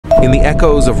In the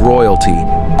echoes of royalty,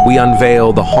 we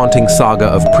unveil the haunting saga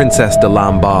of Princess de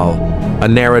Lamballe, a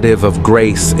narrative of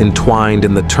grace entwined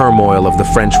in the turmoil of the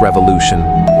French Revolution.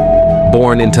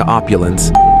 Born into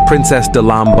opulence, Princess de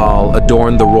Lamballe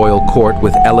adorned the royal court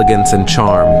with elegance and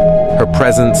charm, her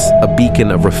presence a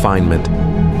beacon of refinement.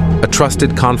 A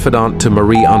trusted confidant to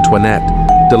Marie Antoinette,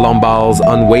 de Lamballe's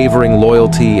unwavering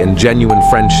loyalty and genuine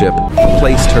friendship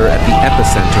placed her at the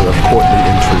epicenter of courtly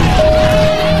intrigue.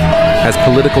 As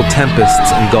political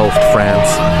tempests engulfed France,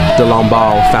 de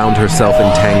Lamballe found herself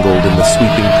entangled in the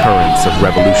sweeping currents of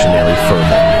revolutionary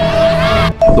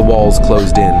fervor. The walls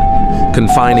closed in,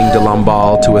 confining de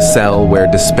Lamballe to a cell where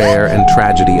despair and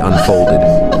tragedy unfolded,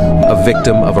 a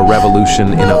victim of a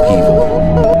revolution in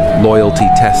upheaval. Loyalty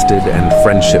tested and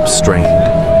friendship strained,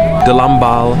 de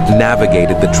Lamballe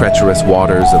navigated the treacherous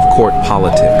waters of court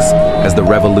politics as the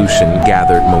revolution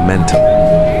gathered momentum.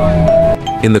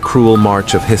 In the cruel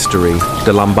march of history,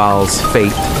 de Lamballe's fate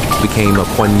became a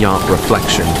poignant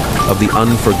reflection of the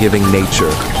unforgiving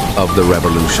nature of the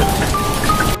revolution.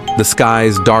 The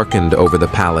skies darkened over the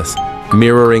palace,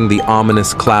 mirroring the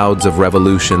ominous clouds of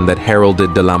revolution that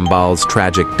heralded de Lamballe's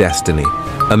tragic destiny.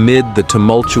 Amid the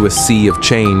tumultuous sea of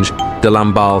change, de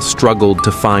Lamballe struggled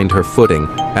to find her footing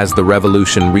as the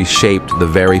revolution reshaped the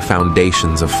very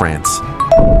foundations of France.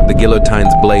 The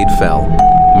guillotine's blade fell,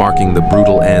 marking the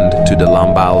brutal end to de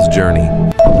Lamballe's journey,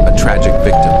 a tragic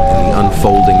victim in the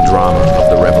unfolding drama of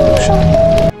the revolution.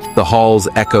 The halls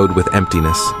echoed with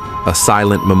emptiness, a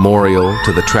silent memorial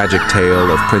to the tragic tale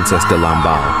of Princess de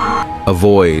Lamballe, a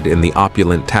void in the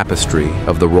opulent tapestry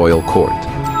of the royal court.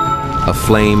 A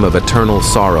flame of eternal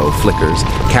sorrow flickers,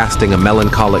 casting a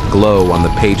melancholic glow on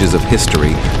the pages of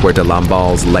history where de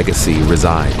Lamballe's legacy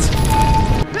resides.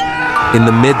 In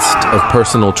the midst of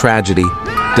personal tragedy,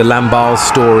 de Lamballe's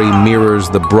story mirrors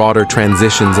the broader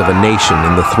transitions of a nation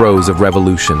in the throes of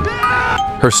revolution.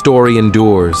 Her story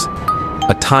endures,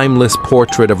 a timeless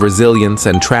portrait of resilience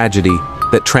and tragedy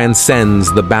that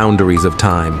transcends the boundaries of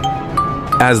time.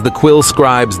 As the quill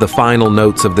scribes the final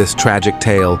notes of this tragic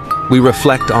tale, we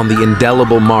reflect on the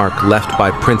indelible mark left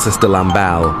by Princess de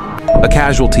Lamballe, a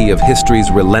casualty of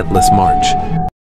history's relentless march.